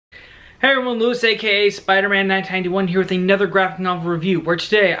Hey everyone, Lewis aka Spider-Man 1991 here with another graphic novel review, where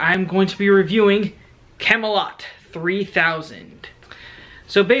today I'm going to be reviewing Camelot 3000.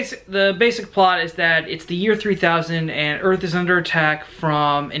 So the basic plot is that it's the year 3000 and Earth is under attack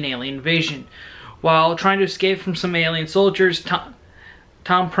from an alien invasion. While trying to escape from some alien soldiers,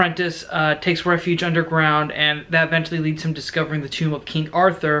 Tom Prentice takes refuge underground, and that eventually leads him discovering the tomb of King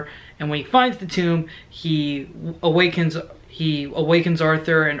Arthur. And when he finds the tomb, he awakens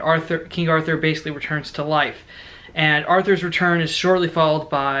Arthur, and King Arthur basically returns to life. And Arthur's return is shortly followed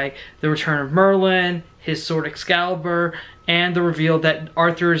by the return of Merlin, his sword Excalibur, and the reveal that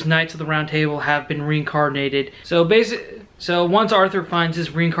Arthur's Knights of the Round Table have been reincarnated. So once Arthur finds his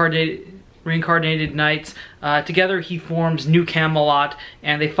reincarnated knights, together he forms New Camelot,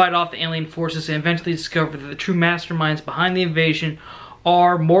 and they fight off the alien forces and eventually discover that the true masterminds behind the invasion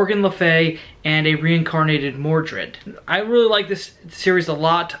are Morgan Le Fay and a reincarnated Mordred. I really like this series a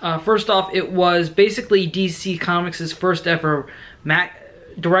lot. First off, it was basically DC Comics' first ever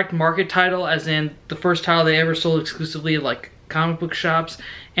direct market title, as in the first title they ever sold exclusively at like comic book shops,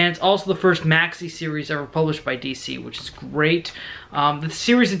 and it's also the first maxi-series ever published by DC, which is great. The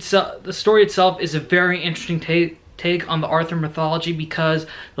series itself, the story itself, is a very interesting take on the Arthur mythology, because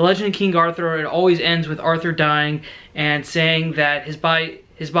the legend of King Arthur, it always ends with Arthur dying and saying that his body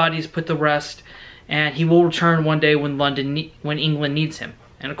is put to rest and he will return one day when England needs him.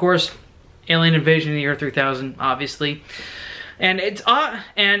 And of course, alien invasion in the year 3000, obviously. And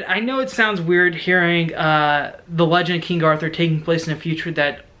and I know it sounds weird hearing the legend of King Arthur taking place in a future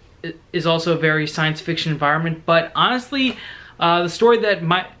that is also a very science fiction environment, but honestly, the story that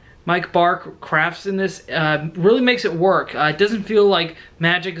Mike Barr crafts in this really makes it work. It doesn't feel like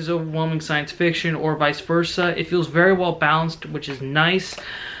magic is overwhelming science fiction or vice versa. It feels very well balanced, which is nice.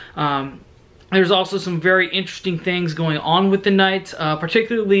 There's also some very interesting things going on with the knights,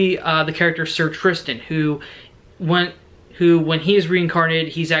 particularly the character Sir Tristan, who when he is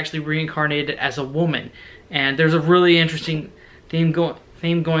reincarnated, he's actually reincarnated as a woman. And there's a really interesting theme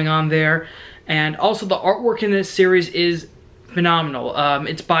going on there. And also the artwork in this series is phenomenal.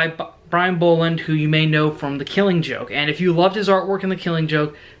 It's by Brian Boland, who you may know from The Killing Joke, and if you loved his artwork in The Killing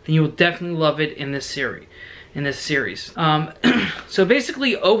Joke, then you will definitely love it in this series. So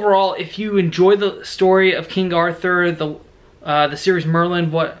basically, overall, if you enjoy the story of King Arthur, the series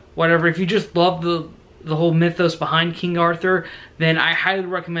Merlin, whatever, if you just love the whole mythos behind King Arthur, then I highly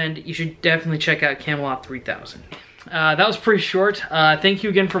recommend you should definitely check out Camelot 3000. That was pretty short. Thank you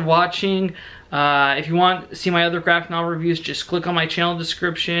again for watching. If you want to see my other graphic novel reviews, just click on my channel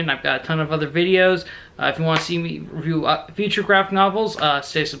description. I've got a ton of other videos. If you want to see me review future graphic novels,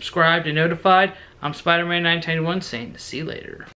 stay subscribed and notified. I'm Spider-Man 1991 saying see you later.